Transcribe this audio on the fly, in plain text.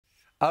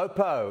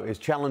Oppo is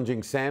challenging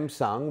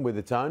Samsung with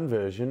its own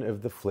version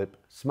of the Flip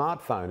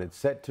smartphone. It's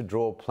set to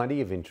draw plenty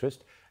of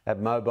interest at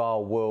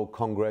Mobile World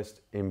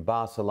Congress in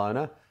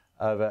Barcelona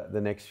over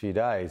the next few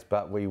days.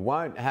 But we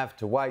won't have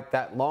to wait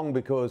that long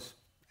because,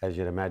 as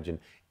you'd imagine,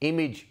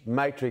 image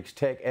matrix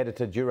tech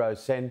editor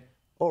Djuro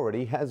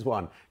already has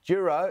one.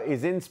 Djuro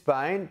is in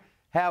Spain.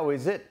 How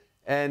is it?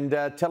 And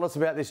tell us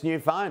about this new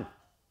phone.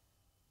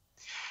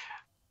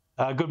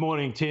 Good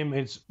morning, Tim.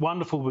 It's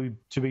wonderful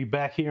to be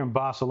back here in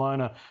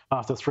Barcelona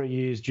after 3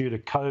 years due to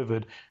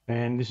COVID,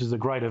 and this is a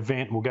great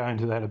event. We'll go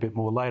into that a bit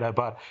more later,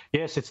 but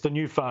yes, it's the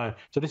new phone.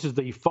 So this is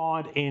the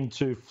Find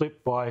N2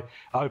 Flip by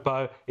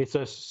Oppo. It's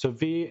a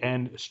severe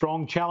and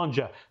strong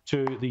challenger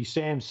to the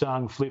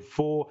Samsung Flip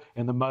 4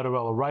 and the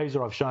Motorola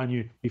Razr I've shown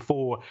you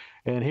before.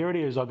 And here it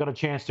is. I got a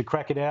chance to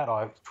crack it out.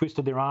 I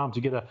twisted their arm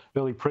to get an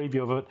early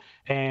preview of it,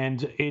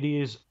 and it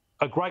is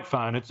a great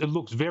phone. It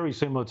looks very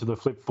similar to the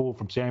Flip 4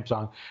 from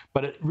Samsung,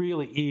 but it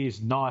really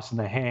is nice in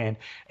the hand,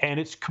 and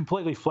it's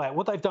completely flat.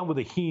 What they've done with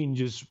the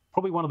hinge is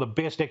probably one of the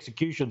best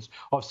executions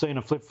I've seen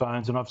of flip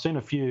phones, and I've seen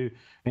a few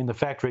in the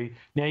factory.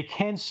 Now, you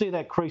can see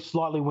that crease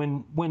slightly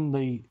when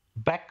the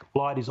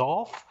backlight is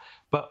off,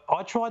 but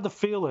I tried to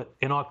feel it,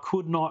 and I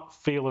could not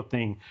feel a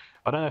thing.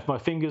 I don't know if my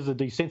fingers are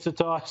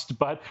desensitized,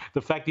 but the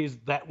fact is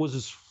that was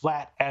as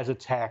flat as a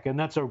tack, and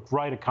that's a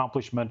great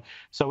accomplishment.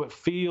 So it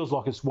feels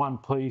like it's one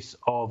piece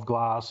of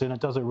glass, and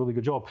it does a really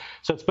good job.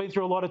 So it's been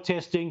through a lot of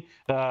testing.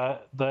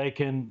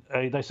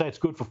 They say it's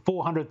good for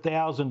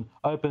 400,000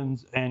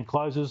 opens and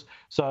closes.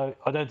 So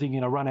I don't think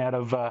you're going to run out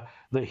of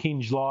the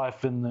hinge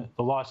life and the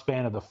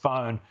lifespan of the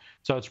phone.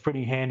 So it's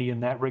pretty handy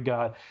in that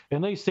regard.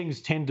 And these things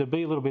tend to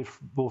be a little bit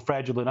more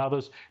fragile than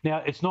others.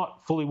 Now, it's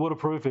not fully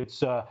waterproof.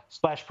 It's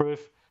splash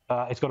proof.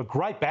 It's got a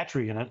great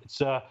battery in it.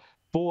 It's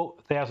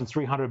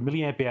 4,300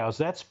 milliamp hours.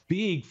 That's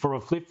big for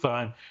a flip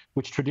phone,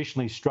 which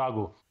traditionally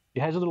struggle.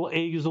 It has a little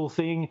easel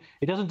thing.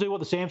 It doesn't do what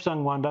the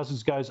Samsung one does.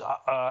 It goes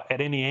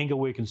at any angle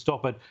where you can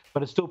stop it,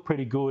 but it's still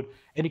pretty good.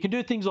 And it can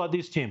do things like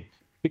this, Tim.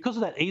 Because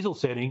of that easel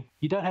setting,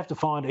 you don't have to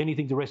find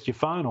anything to rest your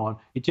phone on.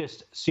 It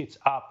just sits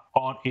up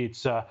on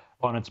its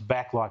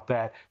back like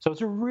that. So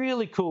it's a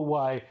really cool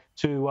way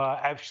to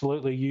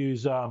absolutely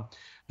use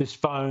this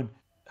phone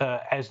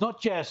as not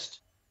just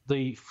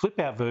the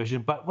flip-out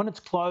version, but when it's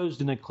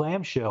closed in a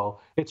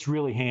clamshell, it's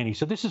really handy.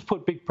 So this has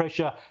put big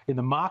pressure in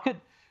the market.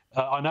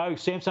 I know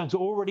Samsung's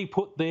already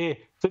put their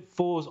Flip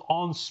 4s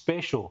on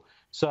special.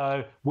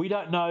 So we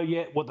don't know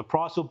yet what the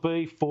price will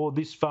be for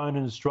this phone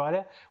in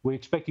Australia. We're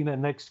expecting that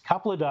next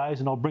couple of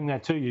days, and I'll bring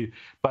that to you.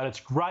 But it's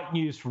great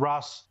news for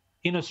us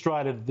in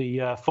Australia.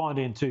 The Find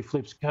N2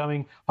 Flip's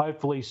coming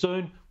hopefully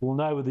soon. We'll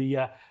know with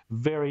the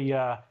very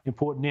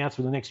important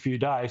announcement in the next few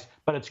days.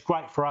 But it's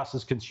great for us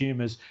as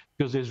consumers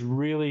because there's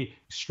really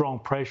strong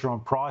pressure on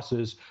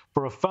prices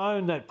for a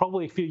phone that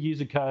probably a few years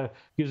ago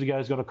is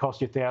going to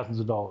cost you thousands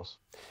of dollars.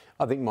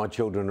 I think my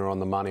children are on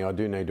the money. I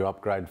do need to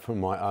upgrade from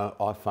my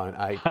iPhone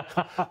 8.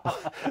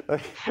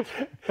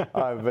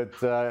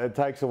 But it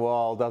takes a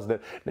while, doesn't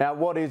it? Now,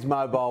 what is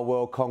Mobile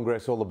World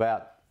Congress all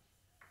about?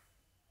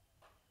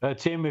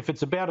 Tim, if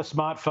it's about a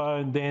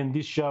smartphone, then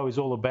this show is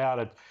all about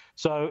it.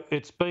 So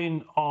it's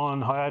been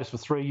on hiatus for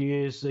 3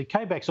 years. It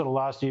came back sort of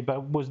last year,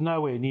 but was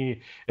nowhere near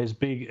as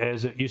big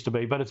as it used to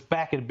be. But it's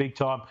back at a big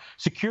time.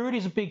 Security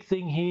is a big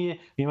thing here.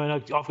 You know,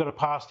 I've got a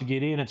pass to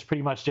get in. It's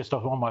pretty much just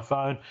on my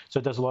phone, so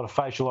it does a lot of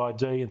facial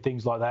ID and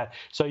things like that.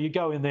 So you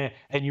go in there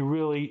and you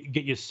really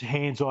get your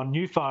hands on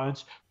new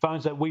phones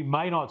that we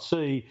may not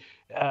see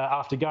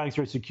after going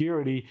through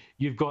security.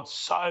 You've got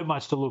so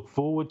much to look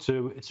forward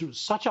to. It's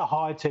such a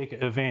high-tech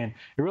event.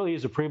 It really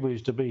is a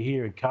privilege to be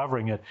here and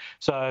covering it.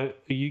 So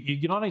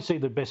you not only see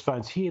the best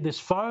phones here, there's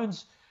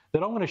phones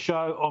that I'm going to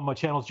show on my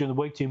channels during the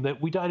week, Tim,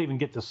 that we don't even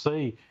get to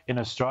see in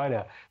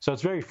Australia. So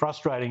it's very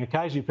frustrating.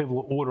 Occasionally people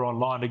will order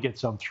online to get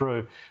some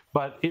through,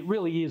 but it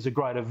really is a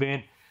great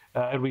event.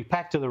 It'll be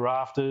packed to the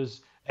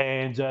rafters.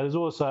 And there's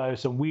also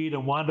some weird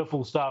and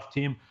wonderful stuff,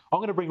 Tim. I'm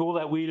going to bring all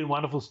that weird and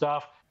wonderful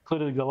stuff,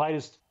 including the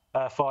latest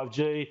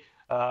 5G.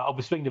 I'll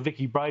be speaking to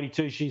Vicky Brady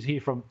too. She's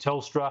here from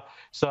Telstra.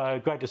 So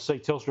great to see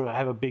Telstra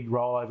have a big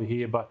role over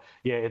here. But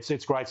yeah,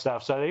 it's great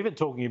stuff. So they're even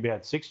talking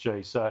about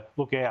 6G. So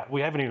look out.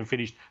 We haven't even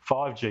finished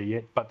 5G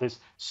yet, but there's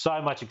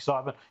so much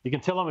excitement. You can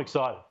tell I'm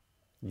excited.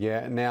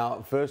 Yeah.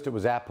 Now, first it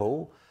was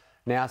Apple.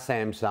 Now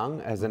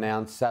Samsung has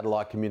announced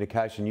satellite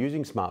communication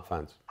using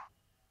smartphones.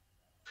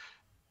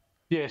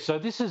 Yeah, so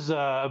this is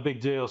a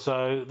big deal.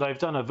 So they've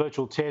done a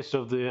virtual test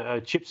of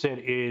the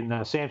chipset in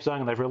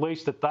Samsung, and they've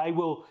released that they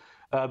will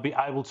be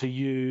able to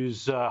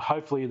use,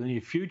 hopefully in the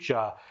near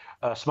future,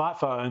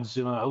 smartphones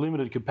in a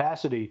limited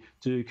capacity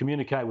to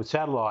communicate with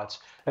satellites.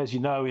 As you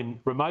know, in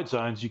remote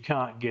zones, you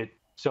can't get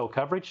cell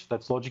coverage.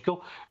 That's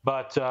logical.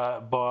 But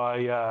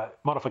by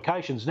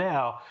modifications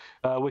now,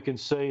 we can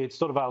see it's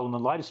not available in the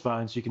latest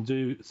phones. You can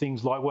do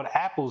things like what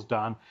Apple's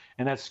done,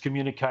 and that's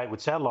communicate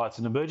with satellites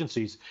in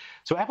emergencies.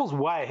 So Apple's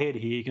way ahead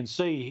here. You can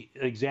see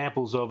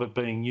examples of it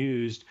being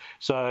used.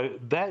 So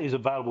that is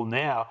available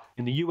now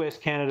in the US,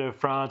 Canada,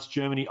 France,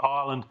 Germany,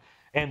 Ireland,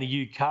 and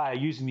the UK are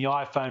using the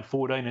iPhone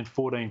 14 and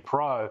 14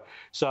 Pro.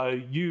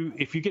 So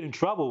if you get in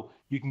trouble,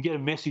 you can get a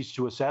message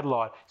to a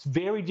satellite. It's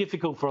very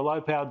difficult for a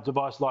low-powered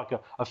device like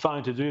a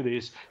phone to do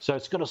this. So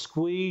it's got to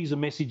squeeze a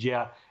message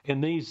out,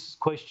 and these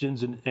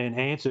questions and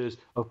answers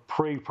are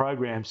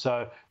pre-programmed,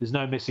 so there's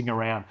no messing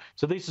around.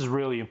 So this is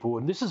really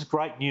important. This is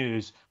great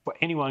news for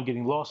anyone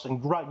getting lost,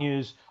 and great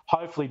news,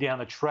 hopefully down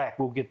the track,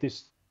 we'll get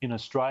this in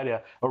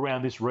Australia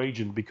around this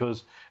region,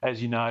 because,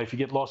 as you know, if you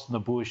get lost in the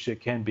bush, it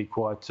can be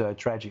quite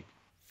tragic.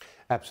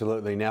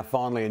 Absolutely. Now,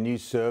 finally, a new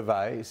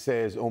survey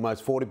says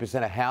almost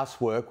 40% of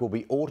housework will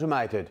be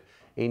automated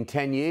in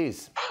 10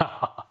 years.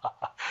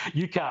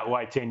 You can't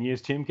wait 10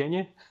 years, Tim, can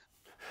you?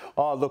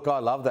 Oh, look, I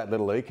love that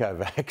little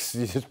Ecovacs.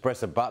 You just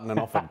press a button and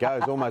off it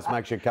goes. Almost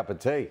makes you a cup of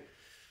tea.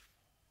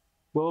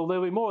 Well,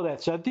 there'll be more of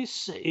that. So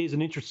this is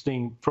an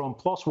interesting, from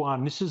PLOS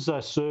One, this is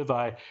a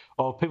survey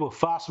of people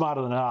far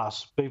smarter than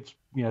us, people,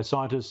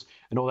 scientists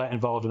and all that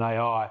involved in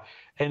AI.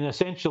 And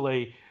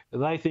essentially,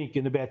 they think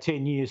in about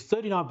 10 years,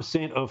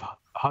 39% of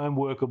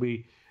homework will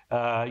be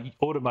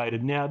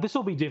automated. Now, this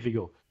will be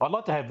difficult. I'd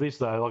like to have this,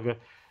 though.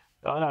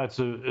 I know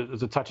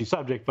it's a touchy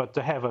subject, but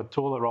to have a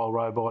toilet roll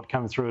robot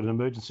coming through at an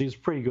emergency is a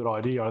pretty good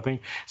idea, I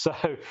think. So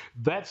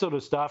that sort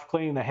of stuff,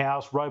 cleaning the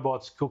house,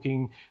 robots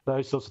cooking,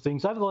 those sorts of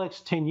things. Over the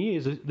next 10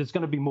 years, there's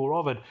going to be more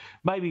of it.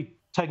 Maybe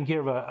taking care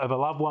of a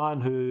loved one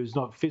who's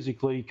not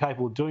physically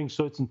capable of doing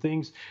certain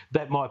things,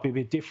 that might be a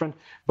bit different.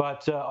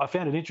 But I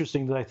found it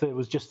interesting that they thought it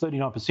was just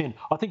 39%.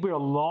 I think we're a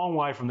long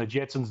way from the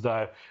Jetsons,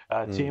 though,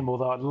 Tim,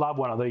 although I'd love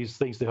one of these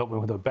things to help me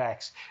with the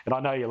backs. And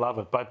I know you love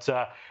it. But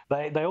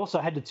they also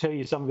had to tell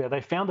you something about,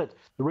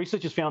 the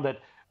researchers found that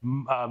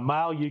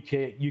male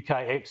UK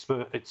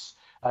experts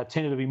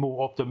tended to be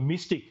more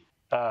optimistic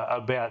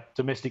about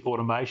domestic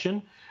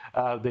automation.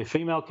 Their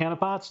female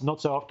counterparts,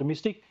 not so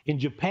optimistic. In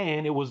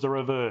Japan, it was the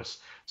reverse.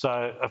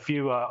 So a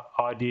few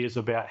ideas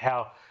about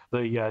how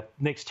the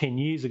next 10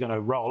 years are going to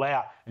roll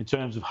out in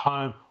terms of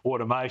home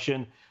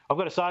automation. I've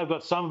got to say, I've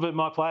got some of it in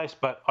my place,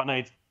 but I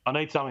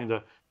need something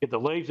to get the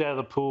leaves out of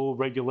the pool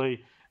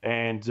regularly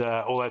and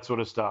all that sort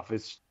of stuff.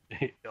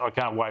 I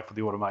can't wait for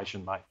the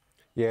automation, mate.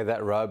 Yeah,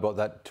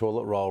 that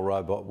toilet roll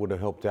robot would have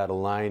helped out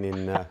Elaine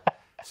in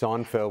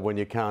Seinfeld when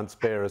you can't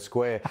spare a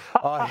square.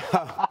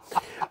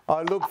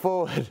 I look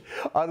forward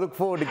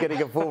to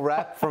getting a full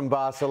wrap from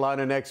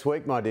Barcelona next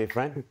week, my dear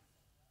friend.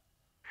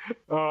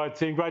 All right,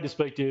 Tim, great to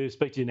speak to you.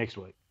 Speak to you next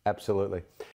week. Absolutely.